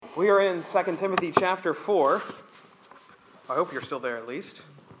We are in 2 Timothy chapter 4. I hope you're still there at least.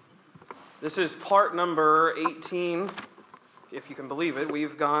 This is part number 18, if you can believe it.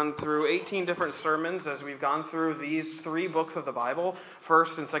 We've gone through 18 different sermons as we've gone through these three books of the Bible,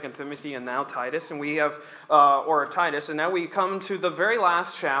 1st and 2nd Timothy and now Titus. And now we come to the very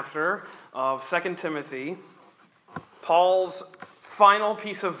last chapter of 2 Timothy, Paul's final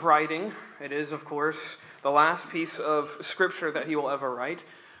piece of writing. It is, of course, the last piece of scripture that he will ever write.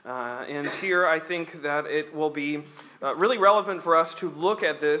 And here I think that it will be really relevant for us to look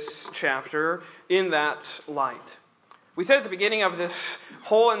at this chapter in that light. We said at the beginning of this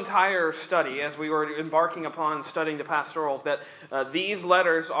whole entire study, as we were embarking upon studying the pastorals, that these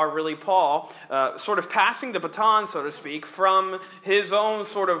letters are really Paul sort of passing the baton, so to speak, from his own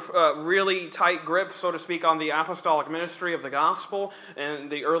sort of really tight grip, so to speak, on the apostolic ministry of the gospel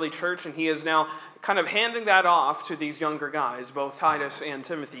and the early church, and he is now kind of handing that off to these younger guys, both Titus and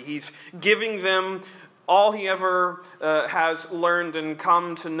Timothy. He's giving them all he ever has learned and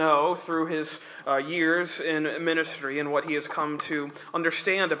come to know through his years in ministry and what he has come to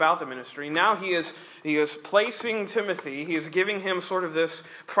understand about the ministry. Now he is placing Timothy, he is giving him sort of this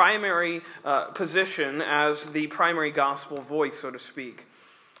primary position as the primary gospel voice, so to speak.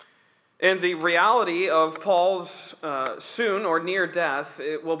 And the reality of Paul's soon or near death,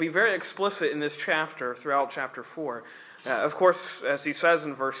 it will be very explicit in this chapter, throughout chapter 4. Of course, as he says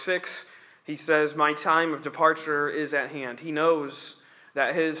in verse 6, he says, "My time of departure is at hand." He knows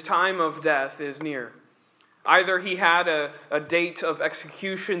that his time of death is near. Either he had a date of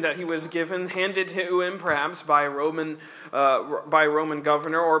execution that he was given, handed to him perhaps by a Roman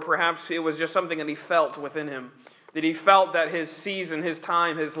governor, or perhaps it was just something that he felt within him. That he felt that his season, his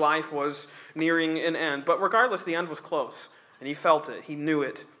time, his life was nearing an end. But regardless, the end was close. And he felt it. He knew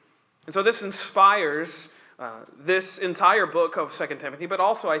it. And so this inspires this entire book of 2 Timothy, but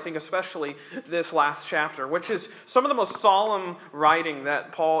also, I think, especially this last chapter, which is some of the most solemn writing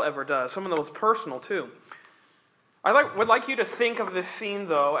that Paul ever does. Some of the most personal, too. I would like you to think of this scene,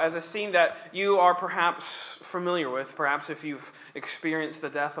 though, as a scene that you are perhaps familiar with, perhaps if you've experienced the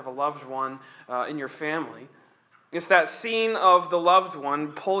death of a loved one in your family. It's that scene of the loved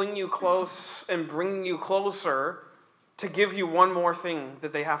one pulling you close and bringing you closer to give you one more thing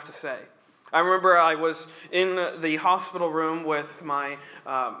that they have to say. I remember I was in the hospital room with my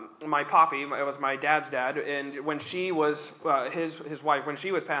poppy. It was my dad's dad, and when she was his wife, when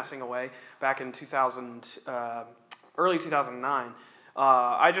she was passing away back in early 2009,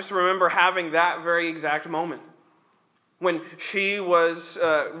 I just remember having that very exact moment. When she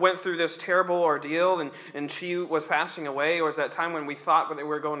went through this terrible ordeal and she was passing away, it was that time when we thought that we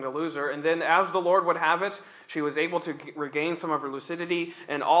were going to lose her. And then as the Lord would have it, she was able to regain some of her lucidity,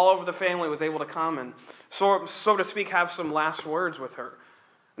 and all of the family was able to come and, so to speak, have some last words with her.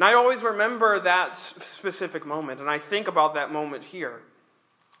 And I always remember that specific moment, and I think about that moment here.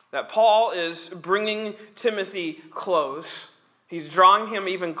 That Paul is bringing Timothy close. He's drawing him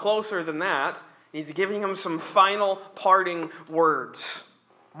even closer than that. He's giving him some final parting words.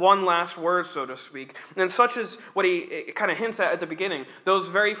 One last word, so to speak. And such is what he kind of hints at the beginning. Those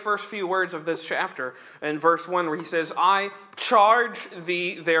very first few words of this chapter in verse 1 where he says, "I charge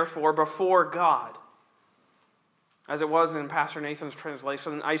thee therefore before God." As it was in Pastor Nathan's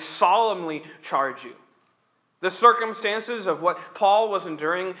translation, "I solemnly charge you." The circumstances of what Paul was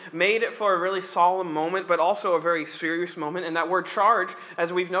enduring made it for a really solemn moment, but also a very serious moment. And that word charge,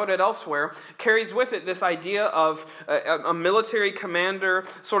 as we've noted elsewhere, carries with it this idea of a military commander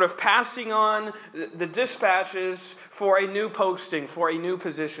sort of passing on the dispatches for a new posting, for a new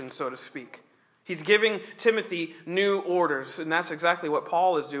position, so to speak. He's giving Timothy new orders, and that's exactly what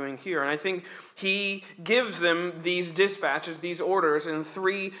Paul is doing here. And I think he gives them these dispatches, these orders, in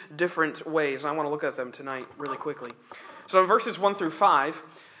three different ways. I want to look at them tonight really quickly. So in verses 1 through 5,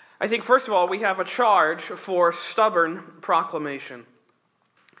 I think first of all we have a charge for stubborn proclamation.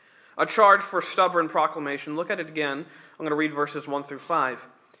 A charge for stubborn proclamation. Look at it again. I'm going to read verses 1 through 5.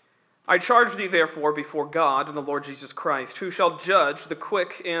 "I charge thee therefore before God and the Lord Jesus Christ, who shall judge the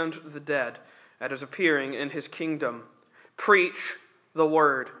quick and the dead, at his appearing in his kingdom. Preach the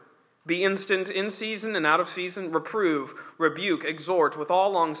word. Be instant in season and out of season. Reprove, rebuke, exhort with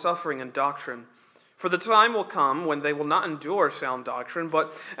all longsuffering and doctrine. For the time will come when they will not endure sound doctrine,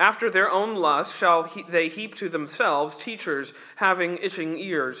 but after their own lust shall they heap to themselves teachers having itching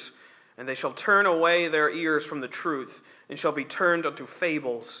ears. And they shall turn away their ears from the truth, and shall be turned unto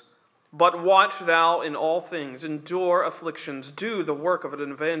fables. But watch thou in all things, endure afflictions, do the work of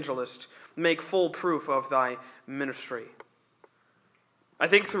an evangelist, make full proof of thy ministry." I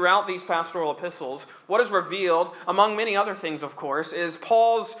think throughout these pastoral epistles, what is revealed, among many other things, of course, is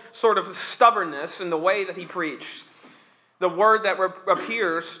Paul's sort of stubbornness in the way that he preached. The word that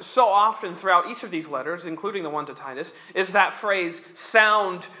appears so often throughout each of these letters, including the one to Titus, is that phrase,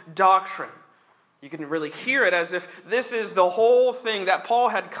 sound doctrine. You can really hear it as if this is the whole thing that Paul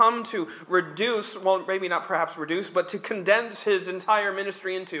had come to reduce, well, maybe not perhaps reduce, but to condense his entire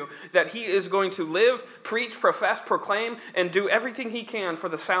ministry into, that he is going to live, preach, profess, proclaim, and do everything he can for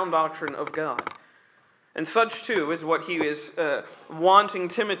the sound doctrine of God. And such, too, is what he is wanting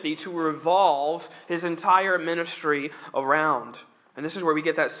Timothy to revolve his entire ministry around. And this is where we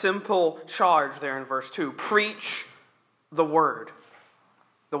get that simple charge there in verse 2. Preach the word.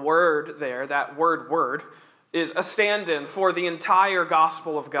 The word there, that word, is a stand-in for the entire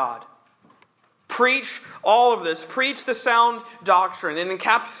gospel of God. Preach all of this. Preach the sound doctrine. It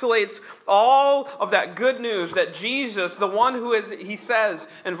encapsulates all of that good news that Jesus, the one who is, he says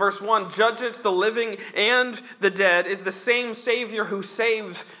in verse 1, judges the living and the dead, is the same Savior who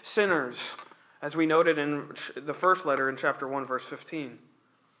saves sinners, as we noted in the first letter in chapter 1, verse 15.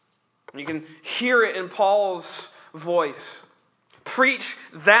 You can hear it in Paul's voice. Preach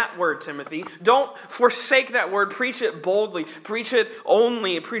that word, Timothy. Don't forsake that word. Preach it boldly. Preach it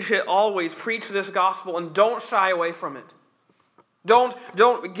only. Preach it always. Preach this gospel and don't shy away from it. Don't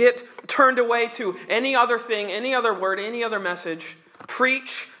get turned away to any other thing, any other word, any other message.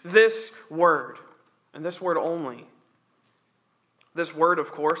 Preach this word, and this word only. This word,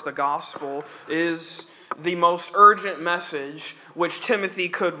 of course, the gospel, is the most urgent message which Timothy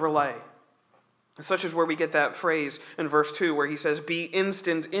could relay. Such is where we get that phrase in verse 2 where he says, be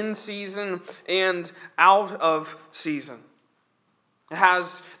instant in season and out of season. It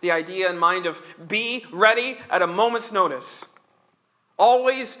has the idea in mind of be ready at a moment's notice.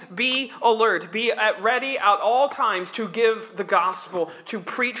 Always be alert. Be ready at all times to give the gospel, to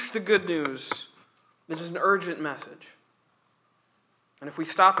preach the good news. This is an urgent message. And if we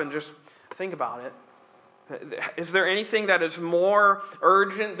stop and just think about it, is there anything that is more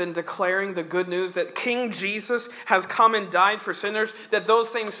urgent than declaring the good news that King Jesus has come and died for sinners, that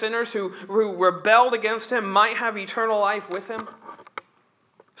those same sinners who rebelled against him might have eternal life with him?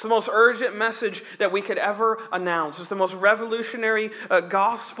 It's the most urgent message that we could ever announce. It's the most revolutionary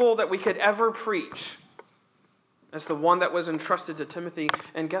gospel that we could ever preach. It's the one that was entrusted to Timothy,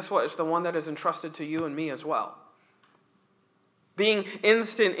 and guess what? It's the one that is entrusted to you and me as well. Being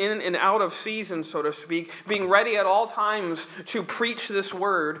instant in and out of season, so to speak, being ready at all times to preach this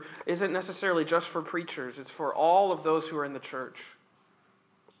word isn't necessarily just for preachers. It's for all of those who are in the church.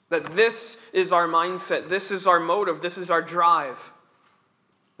 That this is our mindset, this is our motive, this is our drive.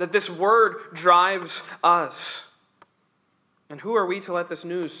 That this word drives us. And who are we to let this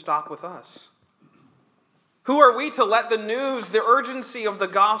news stop with us? Who are we to let the news, the urgency of the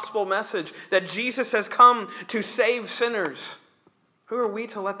gospel message that Jesus has come to save sinners, who are we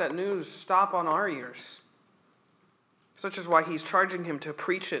to let that news stop on our ears? Such is why he's charging him to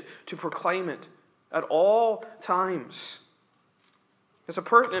preach it, to proclaim it at all times. It's a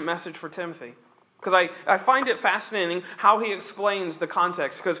pertinent message for Timothy. Because I find it fascinating how he explains the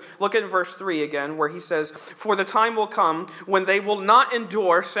context. Because look at verse 3 again, where he says, for the time will come when they will not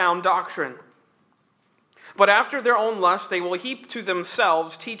endure sound doctrine. But after their own lust, they will heap to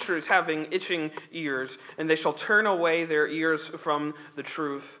themselves teachers having itching ears, and they shall turn away their ears from the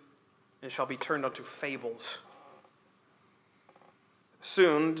truth, and shall be turned unto fables.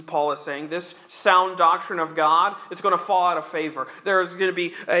 Soon, Paul is saying, this sound doctrine of God is going to fall out of favor. There is going to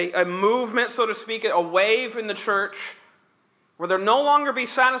be a movement, so to speak, a wave in the church, where they'll no longer be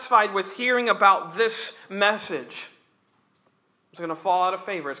satisfied with hearing about this message. It's going to fall out of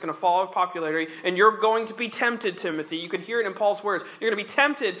favor. It's going to fall out of popularity. And you're going to be tempted, Timothy. You could hear it in Paul's words. You're going to be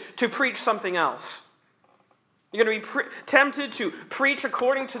tempted to preach something else. You're going to be tempted to preach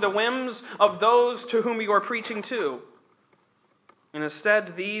according to the whims of those to whom you are preaching to. And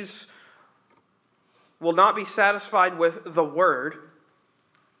instead, these will not be satisfied with the word.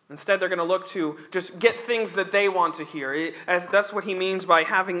 Instead, they're going to look to just get things that they want to hear. That's what he means by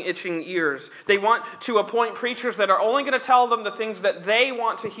having itching ears. They want to appoint preachers that are only going to tell them the things that they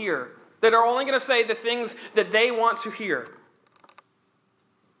want to hear. That are only going to say the things that they want to hear.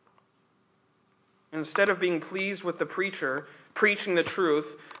 Instead of being pleased with the preacher preaching the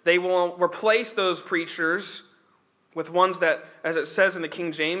truth, they will replace those preachers with ones that, as it says in the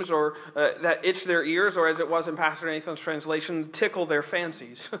King James, or that itch their ears, or as it was in Pastor Nathan's translation, tickle their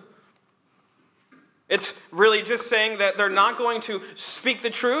fancies. It's really just saying that they're not going to speak the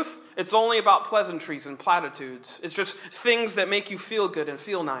truth. It's only about pleasantries and platitudes. It's just things that make you feel good and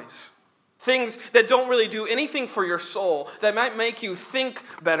feel nice. Things that don't really do anything for your soul, that might make you think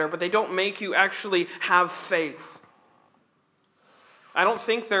better, but they don't make you actually have faith. I don't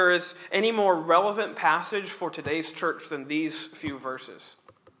think there is any more relevant passage for today's church than these few verses.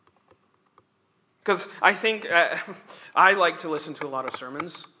 Because I think I like to listen to a lot of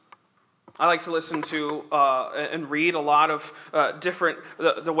sermons. I like to listen to and read a lot of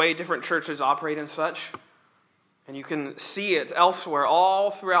the way different churches operate and such. And you can see it elsewhere,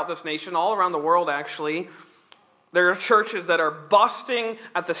 all throughout this nation, all around the world actually. There are churches that are busting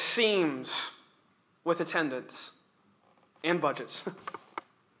at the seams with attendance and budgets.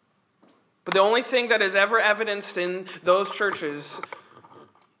 But the only thing that is ever evidenced in those churches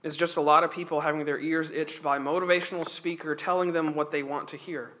is just a lot of people having their ears itched by a motivational speaker telling them what they want to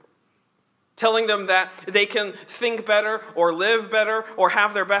hear. Telling them that they can think better or live better or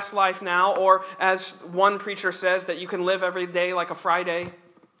have their best life now, or as one preacher says, that you can live every day like a Friday,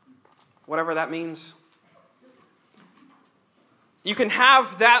 whatever that means. You can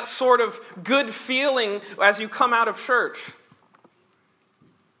have that sort of good feeling as you come out of church.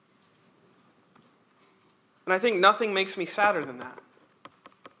 And I think nothing makes me sadder than that.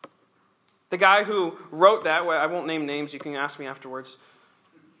 The guy who wrote that, I won't name names, you can ask me afterwards.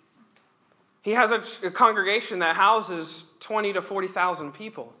 He has a congregation that houses 20 to 40,000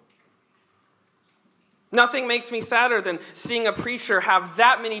 people. Nothing makes me sadder than seeing a preacher have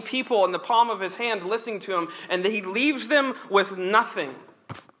that many people in the palm of his hand listening to him, and he leaves them with nothing.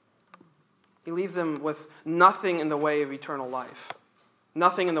 He leaves them with nothing in the way of eternal life.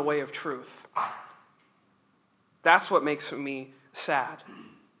 Nothing in the way of truth. That's what makes me sad.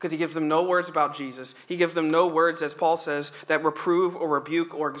 Because he gives them no words about Jesus. He gives them no words, as Paul says, that reprove or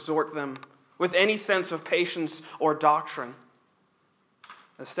rebuke or exhort them with any sense of patience or doctrine.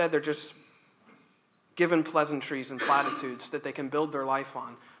 Instead, they're just given pleasantries and platitudes that they can build their life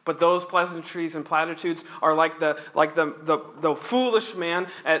on. But those pleasantries and platitudes are like the foolish man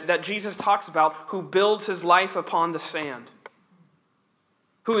that Jesus talks about, who builds his life upon the sand,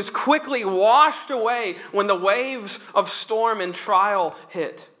 who is quickly washed away when the waves of storm and trial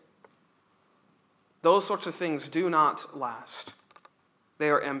hit. Those sorts of things do not last. They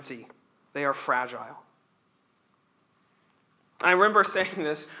are empty. They are fragile. I remember saying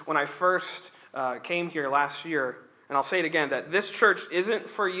this when I first came here last year, and I'll say it again, that this church isn't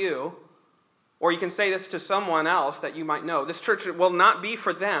for you, or you can say this to someone else that you might know. This church will not be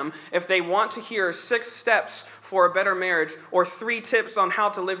for them if they want to hear 6 steps for a better marriage or 3 tips on how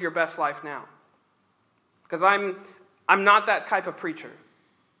to live your best life now. Because I'm not that type of preacher.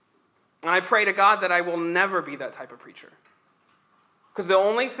 And I pray to God that I will never be that type of preacher. Because the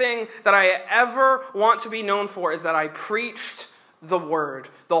only thing that I ever want to be known for is that I preached the Word,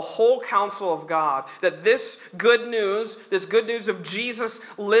 the whole counsel of God. That this good news of Jesus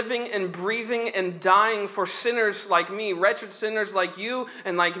living and breathing and dying for sinners like me, wretched sinners like you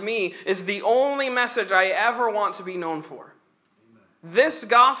and like me, is the only message I ever want to be known for. This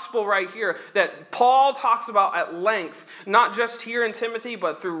gospel right here that Paul talks about at length, not just here in Timothy,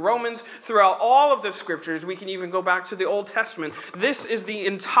 but through Romans, throughout all of the scriptures, we can even go back to the Old Testament. This is the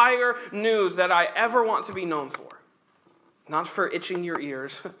entire news that I ever want to be known for. Not for itching your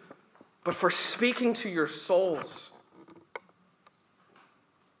ears, but for speaking to your souls.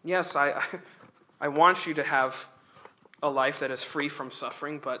 Yes, I want you to have a life that is free from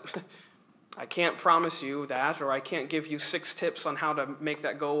suffering, but I can't promise you that, or I can't give you 6 tips on how to make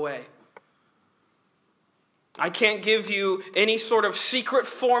that go away. I can't give you any sort of secret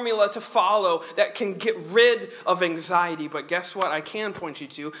formula to follow that can get rid of anxiety. But guess what I can point you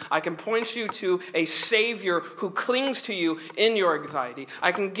to? I can point you to a Savior who clings to you in your anxiety.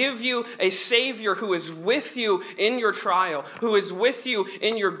 I can give you a Savior who is with you in your trial, who is with you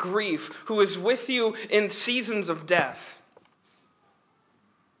in your grief, who is with you in seasons of death.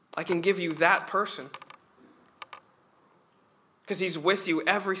 I can give you that person. Because he's with you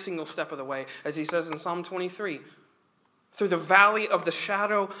every single step of the way. As he says in Psalm 23, through the valley of the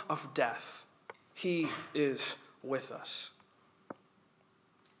shadow of death, he is with us.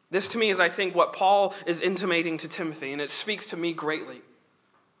 This to me is, I think, what Paul is intimating to Timothy, and it speaks to me greatly.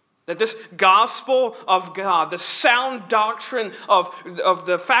 That this gospel of God, the sound doctrine of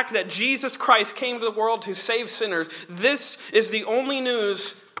the fact that Jesus Christ came to the world to save sinners, this is the only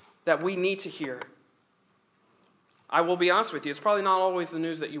news that we need to hear. I will be honest with you, it's probably not always the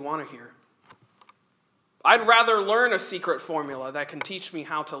news that you want to hear. I'd rather learn a secret formula that can teach me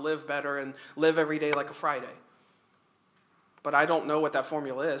how to live better and live every day like a Friday. But I don't know what that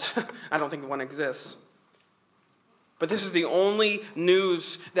formula is. I don't think one exists. But this is the only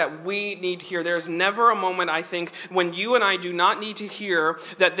news that we need to hear. There's never a moment, I think, when you and I do not need to hear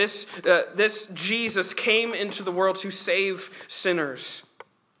that this Jesus came into the world to save sinners.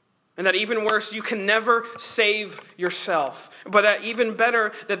 And that even worse, you can never save yourself. But that even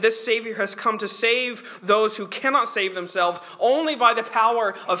better, that this Savior has come to save those who cannot save themselves only by the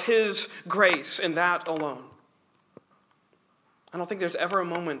power of His grace, and that alone. I don't think there's ever a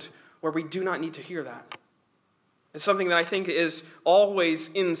moment where we do not need to hear that. It's something that I think is always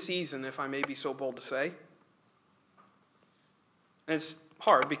in season, if I may be so bold to say. And it's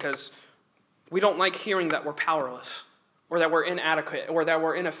hard because we don't like hearing that we're powerless, or that we're inadequate, or that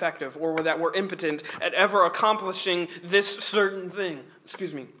we're ineffective, or that we're impotent at ever accomplishing this certain thing.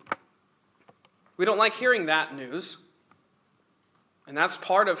 We don't like hearing that news. And that's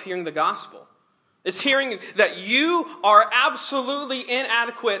part of hearing the gospel. It's hearing that you are absolutely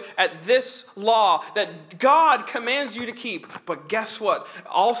inadequate at this law that God commands you to keep. But guess what?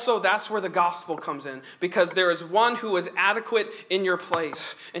 Also, that's where the gospel comes in. Because there is one who was adequate in your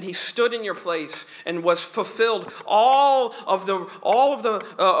place. And He stood in your place and was fulfilled all of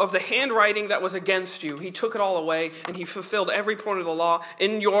the handwriting that was against you. He took it all away and He fulfilled every point of the law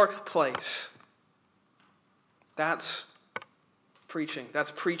in your place. That's preaching.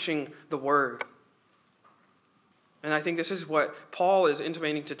 That's preaching the word. And I think this is what Paul is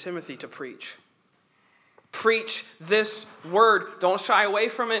intimating to Timothy to preach. Preach this word. Don't shy away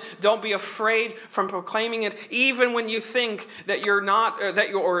from it. Don't be afraid from proclaiming it, even when you think that you're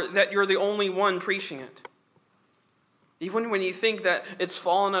the only one preaching it. Even when you think that it's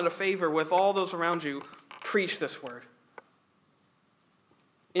fallen out of favor with all those around you, preach this word.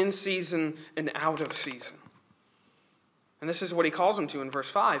 In season and out of season. And this is what he calls them to in verse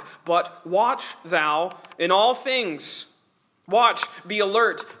 5. But watch thou in all things. Watch, be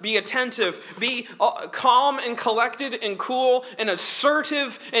alert, be attentive, be calm and collected and cool and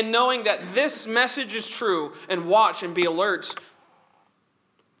assertive in knowing that this message is true. And watch and be alert.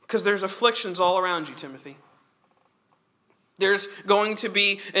 Because there's afflictions all around you, Timothy. There's going to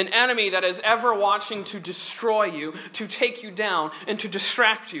be an enemy that is ever watching to destroy you, to take you down, and to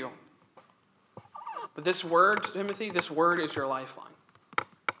distract you. But this word, Timothy, this word is your lifeline.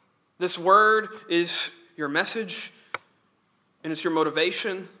 This word is your message, and it's your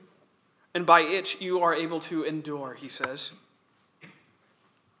motivation, and by it you are able to endure, he says.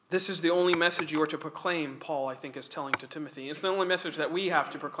 This is the only message you are to proclaim, Paul, I think, is telling to Timothy. It's the only message that we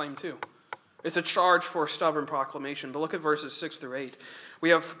have to proclaim too. It's a charge for stubborn proclamation. But look at verses 6 through 8.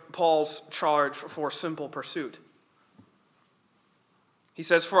 We have Paul's charge for simple pursuit. He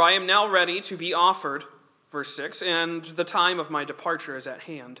says, "For I am now ready to be offered," verse 6, "and the time of my departure is at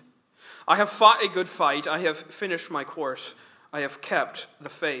hand. I have fought a good fight. I have finished my course. I have kept the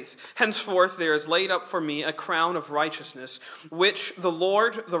faith. Henceforth there is laid up for me a crown of righteousness, which the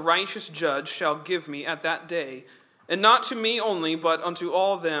Lord, the righteous judge, shall give me at that day, and not to me only, but unto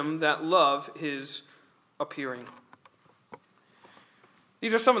all them that love his appearing."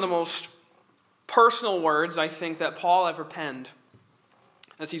 These are some of the most personal words, I think, that Paul ever penned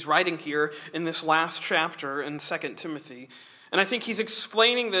as he's writing here in this last chapter in 2 Timothy. And I think he's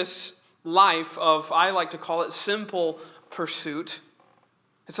explaining this life of, I like to call it, simple pursuit.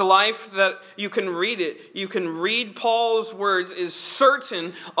 It's a life that you can read it. You can read Paul's words is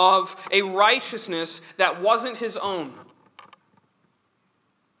certain of a righteousness that wasn't his own.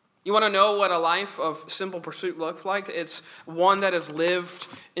 You want to know what a life of simple pursuit looks like? It's one that is lived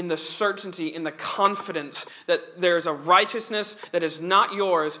in the certainty, in the confidence that there's a righteousness that is not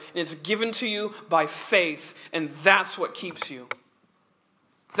yours, and it's given to you by faith, and that's what keeps you.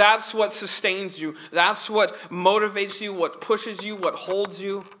 That's what sustains you. That's what motivates you, what pushes you, what holds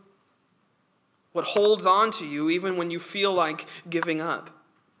you, what holds on to you even when you feel like giving up.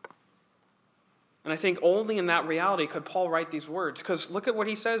 And I think only in that reality could Paul write these words. Because look at what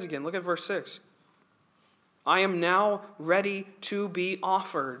he says again. Look at verse 6. I am now ready to be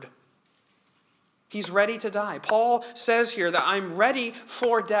offered. He's ready to die. Paul says here that I'm ready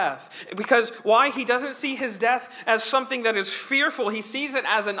for death. Because why? He doesn't see his death as something that is fearful. He sees it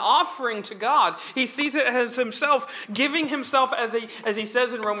as an offering to God. He sees it as himself, giving himself as he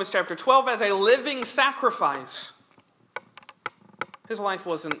says in Romans chapter 12, as a living sacrifice. His life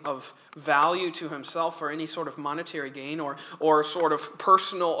wasn't of value to himself for any sort of monetary gain or sort of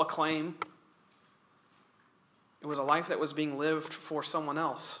personal acclaim. It was a life that was being lived for someone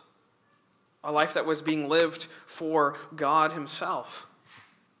else. A life that was being lived for God himself.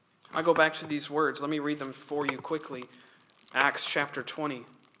 I go back to these words. Let me read them for you quickly. Acts chapter 20.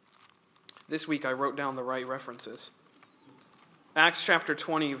 This week I wrote down the right references. Acts chapter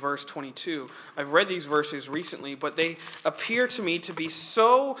 20, verse 22. I've read these verses recently, but they appear to me to be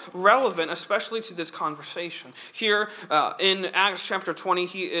so relevant, especially to this conversation. Here in Acts chapter 20,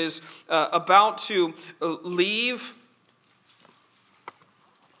 he is about to leave.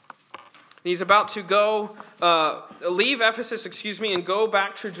 He's about to go, leave Ephesus, and go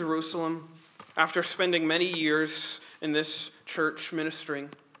back to Jerusalem after spending many years in this church ministering.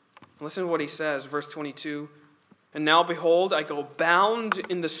 Listen to what he says, verse 22. And now, behold, I go bound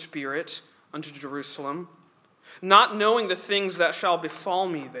in the Spirit unto Jerusalem, not knowing the things that shall befall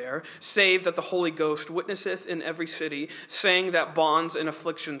me there, save that the Holy Ghost witnesseth in every city, saying that bonds and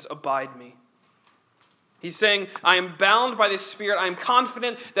afflictions abide me. He's saying, I am bound by the Spirit. I am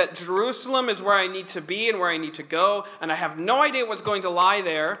confident that Jerusalem is where I need to be and where I need to go, and I have no idea what's going to lie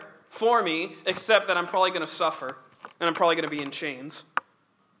there for me, except that I'm probably going to suffer, and I'm probably going to be in chains.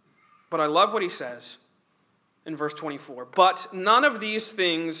 But I love what he says in verse 24. But none of these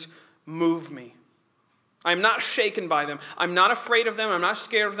things move me. I'm not shaken by them. I'm not afraid of them. I'm not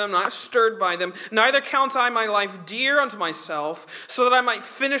scared of them. I'm not stirred by them. Neither count I my life dear unto myself, so that I might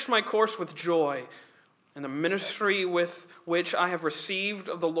finish my course with joy, and the ministry with which I have received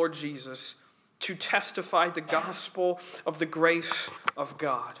of the Lord Jesus, to testify the gospel of the grace of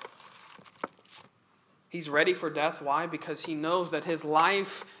God. He's ready for death. Why? Because he knows that his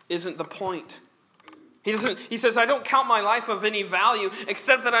life isn't the point. He says, I don't count my life of any value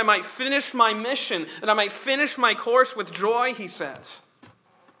except that I might finish my mission, that I might finish my course with joy, he says.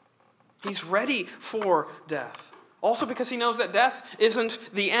 He's ready for death. Also because he knows that death isn't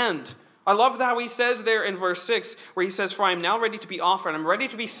the end. I love how he says there in verse 6, where he says, for I am now ready to be offered, I'm ready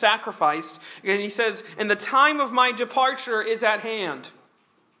to be sacrificed. And he says, and the time of my departure is at hand.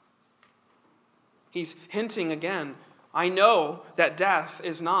 He's hinting again, I know that death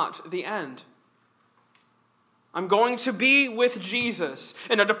is not the end. I'm going to be with Jesus.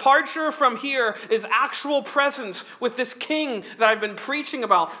 And a departure from here is actual presence with this king that I've been preaching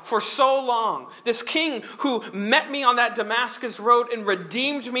about for so long. This king who met me on that Damascus road and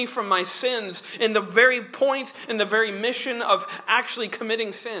redeemed me from my sins in the very point, in the very mission of actually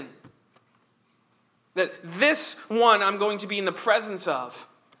committing sin. That this one I'm going to be in the presence of.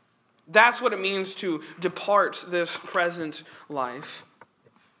 That's what it means to depart this present life.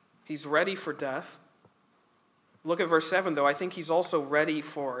 He's ready for death. Look at verse 7, though. I think he's also ready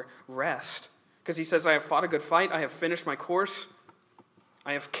for rest. Because he says, I have fought a good fight. I have finished my course.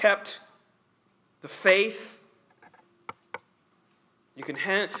 I have kept the faith. You can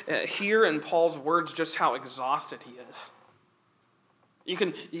hear in Paul's words just how exhausted he is. You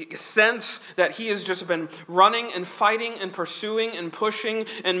can sense that he has just been running and fighting and pursuing and pushing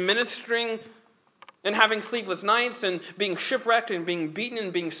and ministering and having sleepless nights and being shipwrecked and being beaten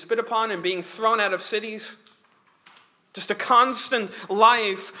and being spit upon and being thrown out of cities. Just a constant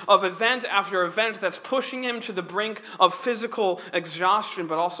life of event after event that's pushing him to the brink of physical exhaustion,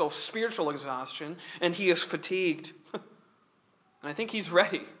 but also spiritual exhaustion, and he is fatigued. And I think he's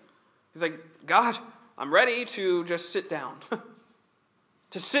ready. He's like, God, I'm ready to just sit down.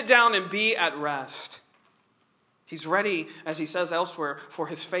 To sit down and be at rest. He's ready, as he says elsewhere, for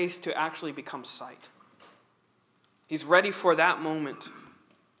his faith to actually become sight. He's ready for that moment.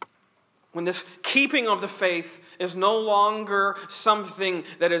 When this keeping of the faith is no longer something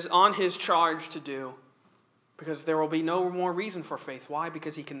that is on his charge to do. Because there will be no more reason for faith. Why?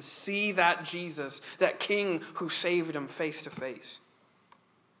 Because he can see that Jesus, that King who saved him face to face.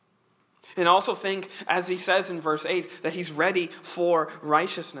 And also think, as he says in verse 8, that he's ready for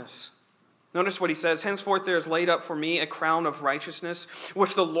righteousness. Notice what he says, henceforth there is laid up for me a crown of righteousness,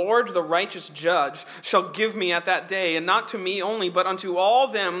 which the Lord, the righteous judge, shall give me at that day, and not to me only, but unto all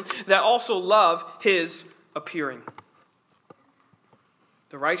them that also love his appearing.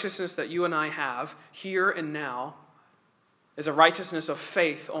 The righteousness that you and I have here and now is a righteousness of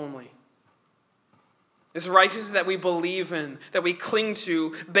faith only. It's righteousness that we believe in, that we cling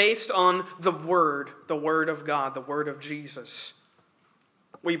to, based on the Word of God, the Word of Jesus.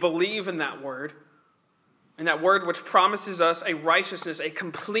 We believe in that Word, and that Word which promises us a righteousness, a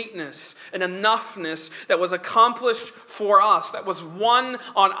completeness, an enoughness that was accomplished for us, that was won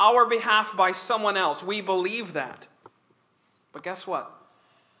on our behalf by someone else. We believe that. But guess what?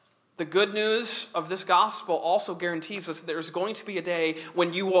 The good news of this gospel also guarantees us that there's going to be a day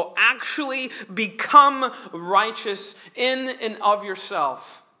when you will actually become righteous in and of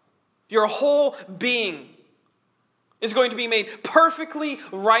yourself. Your whole being is going to be made perfectly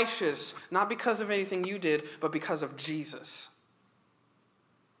righteous, not because of anything you did, but because of Jesus.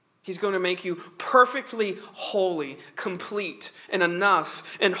 He's going to make you perfectly holy, complete, and enough,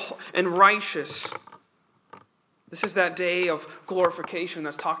 and righteous. This is that day of glorification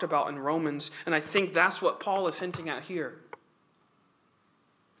that's talked about in Romans, and I think that's what Paul is hinting at here.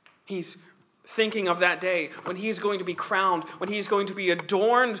 He's thinking of that day when he's going to be crowned, when he's going to be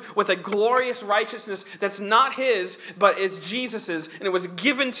adorned with a glorious righteousness that's not his, but is Jesus's, and it was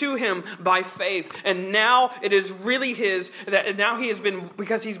given to him by faith. And now it is really his, that now he has been,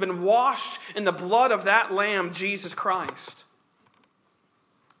 because he's been washed in the blood of that Lamb, Jesus Christ.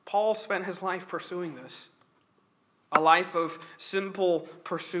 Paul spent his life pursuing this. A life of simple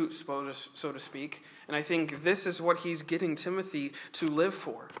pursuit, so to speak. And I think this is what he's getting Timothy to live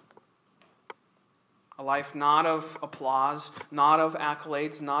for. A life not of applause, not of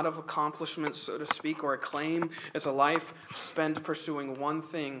accolades, not of accomplishments, so to speak, or acclaim. It's a life spent pursuing one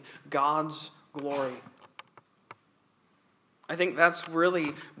thing, God's glory. I think that's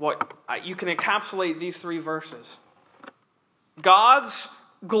really what you can encapsulate these three verses. God's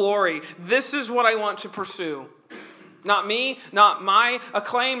glory. This is what I want to pursue. Not me, not my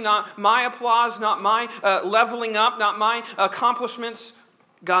acclaim, not my applause, not my leveling up, not my accomplishments.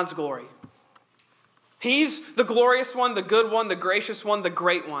 God's glory. He's the glorious one, the good one, the gracious one, the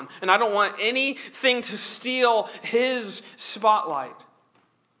great one. And I don't want anything to steal his spotlight.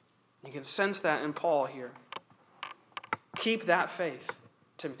 You can sense that in Paul here. Keep that faith,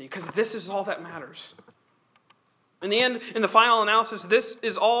 Timothy, because this is all that matters. In the end, in the final analysis, this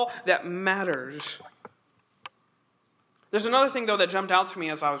is all that matters. There's another thing, though, that jumped out to me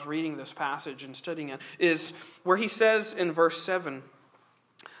as I was reading this passage and studying it, is where he says in verse 7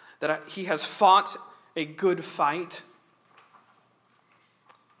 that he has fought a good fight.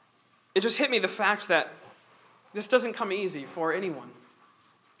 It just hit me, the fact that this doesn't come easy for anyone.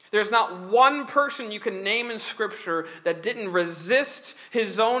 There's not one person you can name in Scripture that didn't resist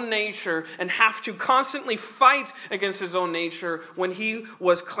his own nature and have to constantly fight against his own nature when he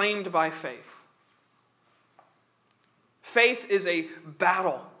was claimed by faith. Faith is a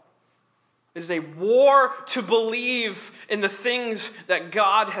battle. It is a war to believe in the things that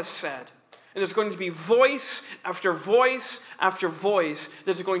God has said. And there's going to be voice after voice after voice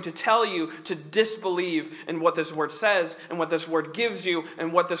that's going to tell you to disbelieve in what this word says and what this word gives you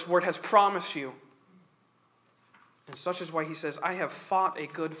and what this word has promised you. And such is why he says, I have fought a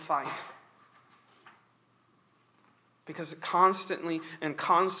good fight. Because constantly and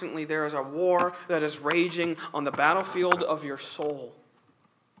constantly there is a war that is raging on the battlefield of your soul.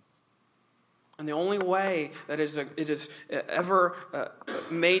 And the only way that it is ever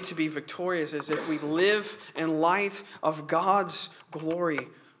made to be victorious is if we live in light of God's glory.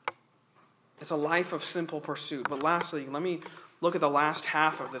 It's a life of simple pursuit. But lastly, let me look at the last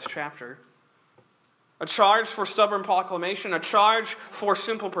half of this chapter. A charge for stubborn proclamation, a charge for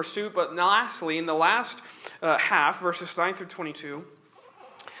simple pursuit. But lastly, in the last half, verses 9 through 22,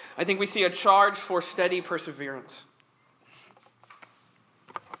 I think we see a charge for steady perseverance.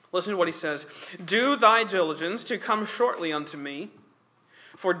 Listen to what he says. Do thy diligence to come shortly unto me,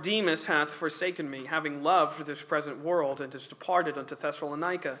 for Demas hath forsaken me, having loved this present world, and is departed unto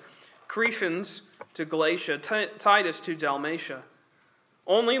Thessalonica. Crescens to Galatia, Titus to Dalmatia.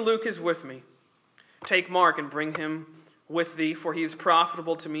 Only Luke is with me. Take Mark and bring him with thee, for he is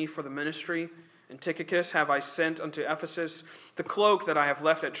profitable to me for the ministry. And Tychicus have I sent unto Ephesus. The cloak that I have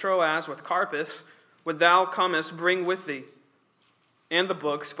left at Troas with Carpus, when thou comest, bring with thee. And the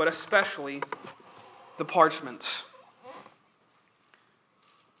books, but especially the parchments.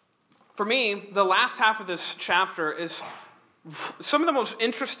 For me, the last half of this chapter is some of the most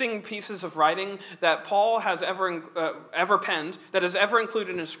interesting pieces of writing that Paul has ever penned, that is ever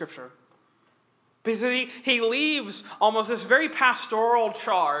included in Scripture. Because he leaves almost this very pastoral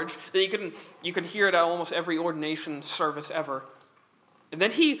charge that you can hear it at almost every ordination service ever. And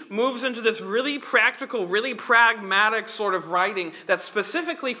then he moves into this really practical, really pragmatic sort of writing that's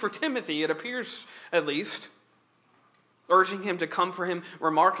specifically for Timothy, it appears at least, urging him to come for him,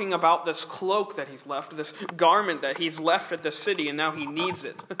 remarking about this cloak that he's left, this garment that he's left at the city, and now he needs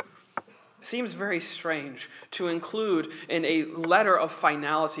it. It seems very strange to include in a letter of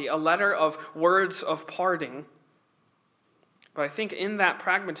finality, a letter of words of parting. But I think in that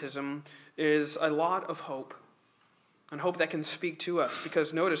pragmatism is a lot of hope. And hope that can speak to us.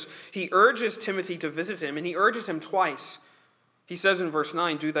 Because notice, he urges Timothy to visit him, and he urges him twice. He says in verse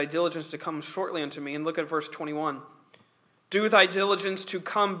 9, do thy diligence to come shortly unto me. And look at verse 21. Do thy diligence to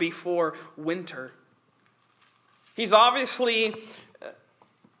come before winter. He's obviously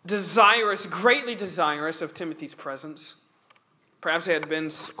desirous, greatly desirous of Timothy's presence. Perhaps it had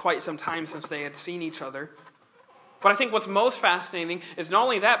been quite some time since they had seen each other. But I think what's most fascinating is not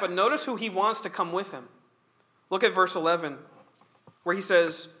only that, but notice who he wants to come with him. Look at verse 11, where he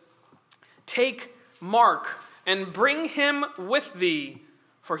says, take Mark and bring him with thee,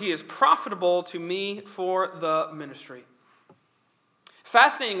 for he is profitable to me for the ministry.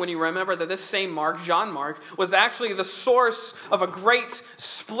 Fascinating when you remember that this same Mark, John Mark, was actually the source of a great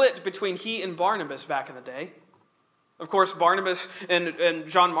split between he and Barnabas back in the day. Of course, Barnabas and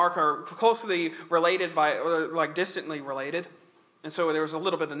John Mark are closely related distantly related. And so there was a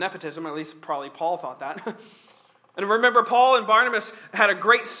little bit of nepotism, at least probably Paul thought that. And remember, Paul and Barnabas had a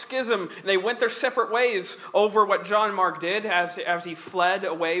great schism. They went their separate ways over what John Mark did as he fled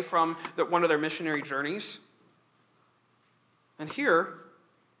away from one of their missionary journeys. And here,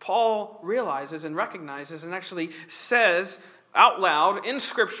 Paul realizes and recognizes and actually says out loud in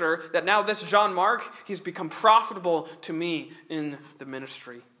Scripture that now this John Mark, he's become profitable to me in the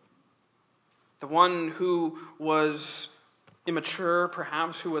ministry. The one who was immature,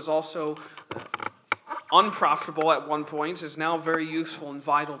 perhaps, who was also unprofitable at one point, is now very useful and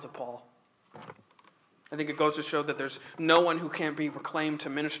vital to Paul. I think it goes to show that there's no one who can't be proclaimed to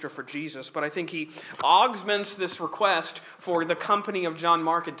minister for Jesus. But I think he augments this request for the company of John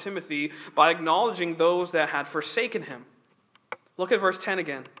Mark and Timothy by acknowledging those that had forsaken him. Look at verse 10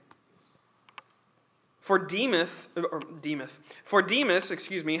 again. For Demas,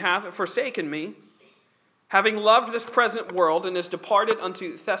 hath forsaken me, having loved this present world, and is departed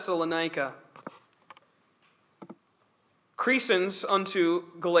unto Thessalonica. Crescens unto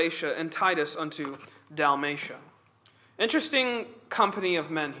Galatia, and Titus unto Dalmatia. Interesting company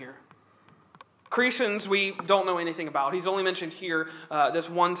of men here. Crescens we don't know anything about. He's only mentioned here this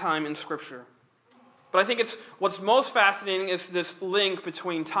one time in Scripture. But I think what's most fascinating is this link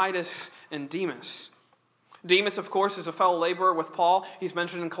between Titus and Demas. Demas, of course, is a fellow laborer with Paul. He's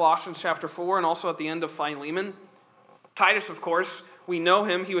mentioned in Colossians chapter 4 and also at the end of Philemon. Titus, of course, we know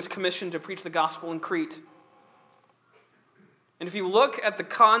him. He was commissioned to preach the gospel in Crete. And if you look at the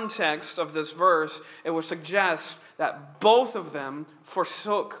context of this verse, it would suggest that both of them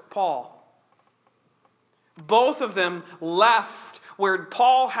forsook Paul. Both of them left where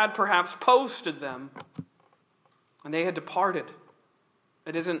Paul had perhaps posted them, and they had departed.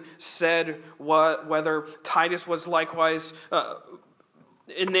 It isn't said whether Titus was likewise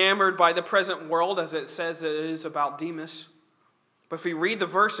enamored by the present world, as it says it is about Demas. But if we read the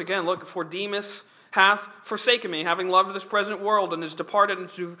verse again, look, for Demas hath forsaken me, having loved this present world, and is departed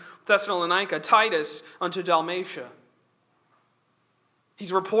unto Thessalonica, Titus unto Dalmatia.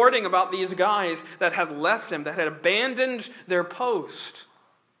 He's reporting about these guys that had left him, that had abandoned their post.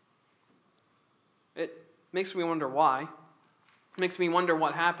 It makes me wonder why. It makes me wonder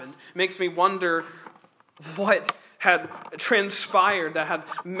what happened. It makes me wonder what had transpired that had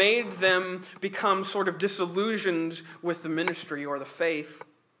made them become sort of disillusioned with the ministry or the faith.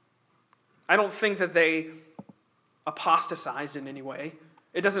 I don't think that they apostatized in any way.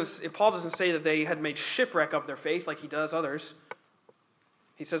 Paul doesn't say that they had made shipwreck of their faith like he does others.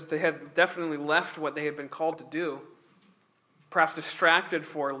 He says they had definitely left what they had been called to do, perhaps distracted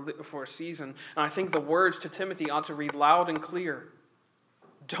for a season. And I think the words to Timothy ought to read loud and clear.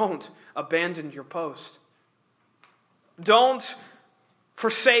 Don't abandon your post. Don't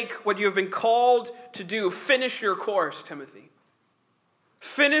forsake what you have been called to do. Finish your course, Timothy.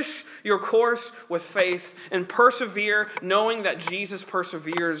 Finish your course with faith and persevere, knowing that Jesus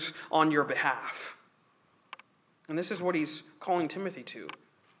perseveres on your behalf. And this is what he's calling Timothy to.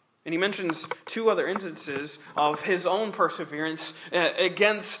 And he mentions two other instances of his own perseverance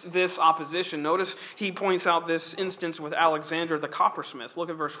against this opposition. Notice he points out this instance with Alexander the coppersmith. Look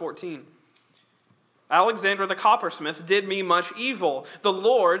at verse 14. Alexander the coppersmith did me much evil. The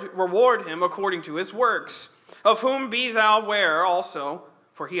Lord reward him according to his works. Of whom be thou ware also,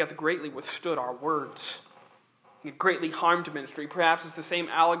 for he hath greatly withstood our words. He had greatly harmed ministry. Perhaps it's the same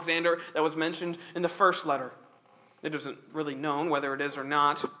Alexander that was mentioned in the first letter. It isn't really known whether it is or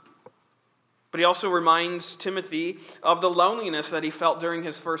not. But he also reminds Timothy of the loneliness that he felt during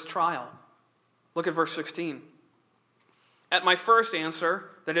his first trial. Look at verse 16. At my first answer,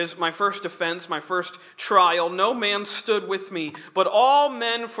 that is, my first defense, my first trial, no man stood with me, but all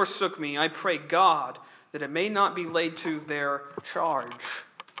men forsook me. I pray God that it may not be laid to their charge.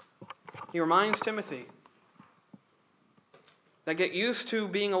 He reminds Timothy that get used to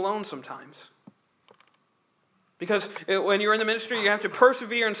being alone sometimes. Because when you're in the ministry, you have to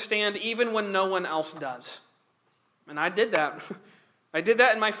persevere and stand even when no one else does. And I did that. I did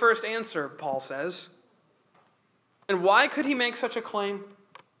that in my first answer, Paul says. And why could he make such a claim?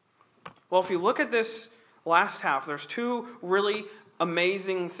 Well, if you look at this last half, there's two really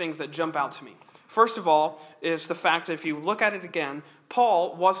amazing things that jump out to me. First of all is the fact that if you look at it again,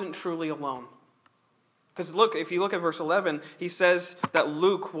 Paul wasn't truly alone. Because look, if you look at verse 11, he says that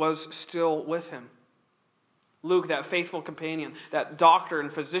Luke was still with him. Luke, that faithful companion, that doctor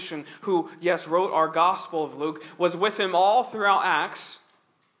and physician who, yes, wrote our Gospel of Luke, was with him all throughout Acts.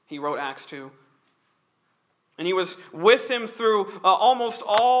 He wrote Acts 2. And he was with him through almost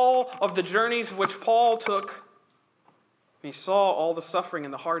all of the journeys which Paul took. And he saw all the suffering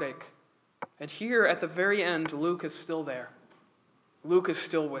and the heartache. And here at the very end, Luke is still there. Luke is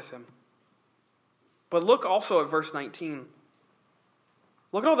still with him. But look also at verse 19.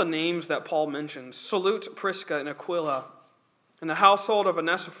 Look at all the names that Paul mentions. Salute Prisca and Aquila, and the household of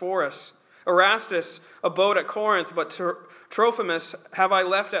Onesiphorus. Erastus abode at Corinth, but Trophimus have I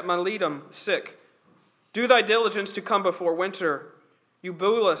left at Miletum, sick. Do thy diligence to come before winter.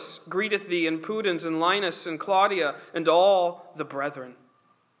 Eubulus greeteth thee, and Pudens, and Linus, and Claudia, and all the brethren.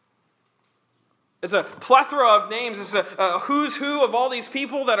 It's a plethora of names. It's a who's who of all these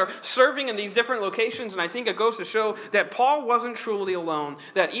people that are serving in these different locations. And I think it goes to show that Paul wasn't truly alone.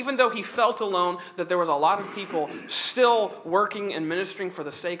 That even though he felt alone, that there was a lot of people still working and ministering for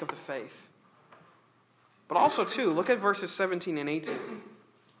the sake of the faith. But also, too, look at verses 17 and 18.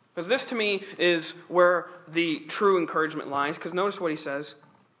 Because this, to me, is where the true encouragement lies. Because notice what he says.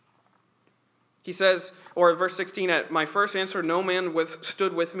 He says, or verse 16, at my first answer, no man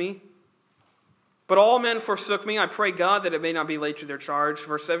stood with me. But all men forsook me. I pray God that it may not be laid to their charge.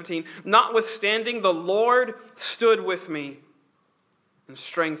 Verse 17, notwithstanding, the Lord stood with me and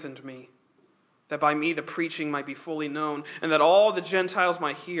strengthened me, that by me the preaching might be fully known, and that all the Gentiles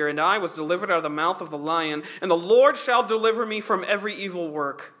might hear. And I was delivered out of the mouth of the lion, and the Lord shall deliver me from every evil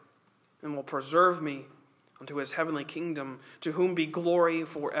work, and will preserve me unto his heavenly kingdom, to whom be glory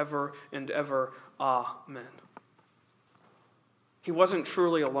forever and ever. Amen. He wasn't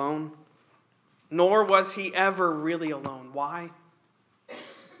truly alone. Nor was he ever really alone. Why?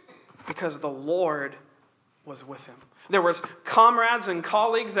 Because the Lord was with him. There was comrades and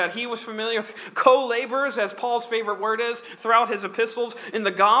colleagues that he was familiar with, co-laborers, as Paul's favorite word is, throughout his epistles, in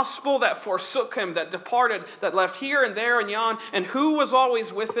the gospel that forsook him, that departed, that left here and there and yon. And who was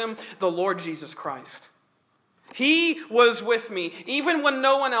always with him? The Lord Jesus Christ. He was with me, even when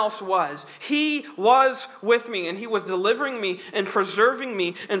no one else was. He was with me, and he was delivering me and preserving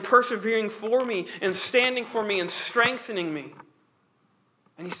me and persevering for me and standing for me and strengthening me.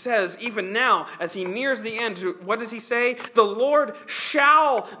 And he says, even now, as he nears the end, what does he say? The Lord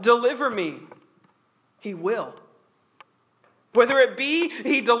shall deliver me. He will. Whether it be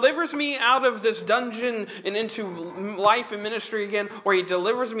he delivers me out of this dungeon and into life and ministry again, or he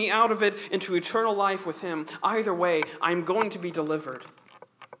delivers me out of it into eternal life with him, either way, I'm going to be delivered.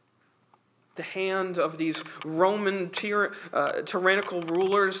 The hand of these Roman tyrannical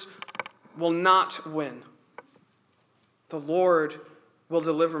rulers will not win. The Lord will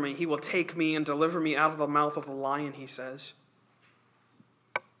deliver me. He will take me and deliver me out of the mouth of the lion, he says.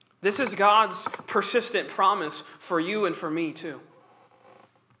 This is God's persistent promise for you and for me too.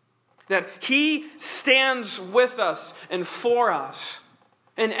 That he stands with us and for us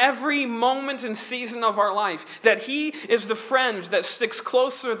in every moment and season of our life. That he is the friend that sticks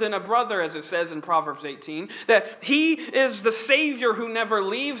closer than a brother, as it says in Proverbs 18. That he is the Savior who never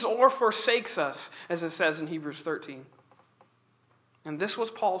leaves or forsakes us, as it says in Hebrews 13. And this was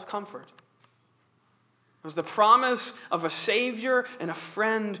Paul's comfort. It was the promise of a Savior and a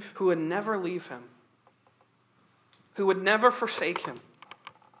friend who would never leave him, who would never forsake him.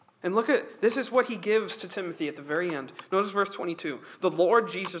 And look at, this is what he gives to Timothy at the very end. Notice verse 22. The Lord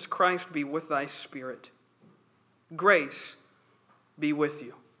Jesus Christ be with thy spirit. Grace be with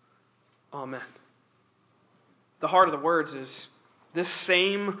you. Amen. The heart of the words is, this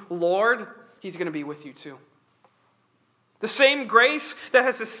same Lord, he's going to be with you too. The same grace that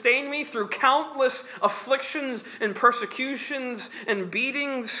has sustained me through countless afflictions and persecutions and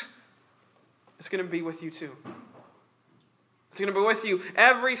beatings is going to be with you too. It's going to be with you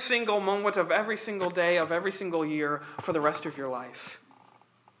every single moment of every single day of every single year for the rest of your life.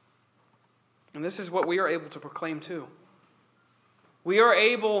 And this is what we are able to proclaim too. We are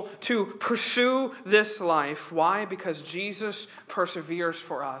able to pursue this life. Why? Because Jesus perseveres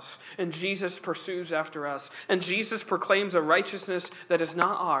for us. And Jesus pursues after us. And Jesus proclaims a righteousness that is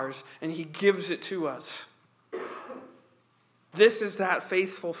not ours. And he gives it to us. This is that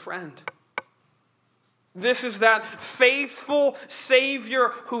faithful friend. This is that faithful Savior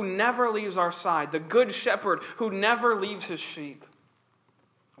who never leaves our side. The good shepherd who never leaves his sheep.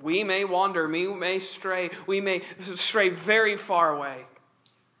 We may wander, we may stray very far away.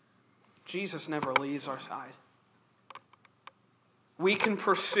 Jesus never leaves our side. We can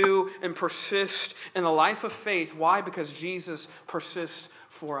pursue and persist in the life of faith. Why? Because Jesus persists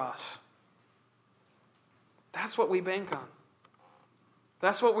for us. That's what we bank on.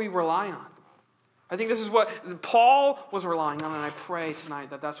 That's what we rely on. I think this is what Paul was relying on, and I pray tonight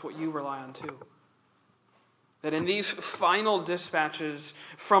that that's what you rely on too. That in these final dispatches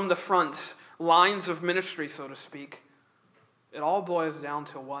from the front lines of ministry, so to speak, it all boils down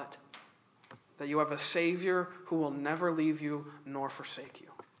to what? That you have a Savior who will never leave you nor forsake you.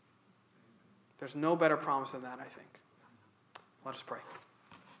 There's no better promise than that, I think. Let us pray.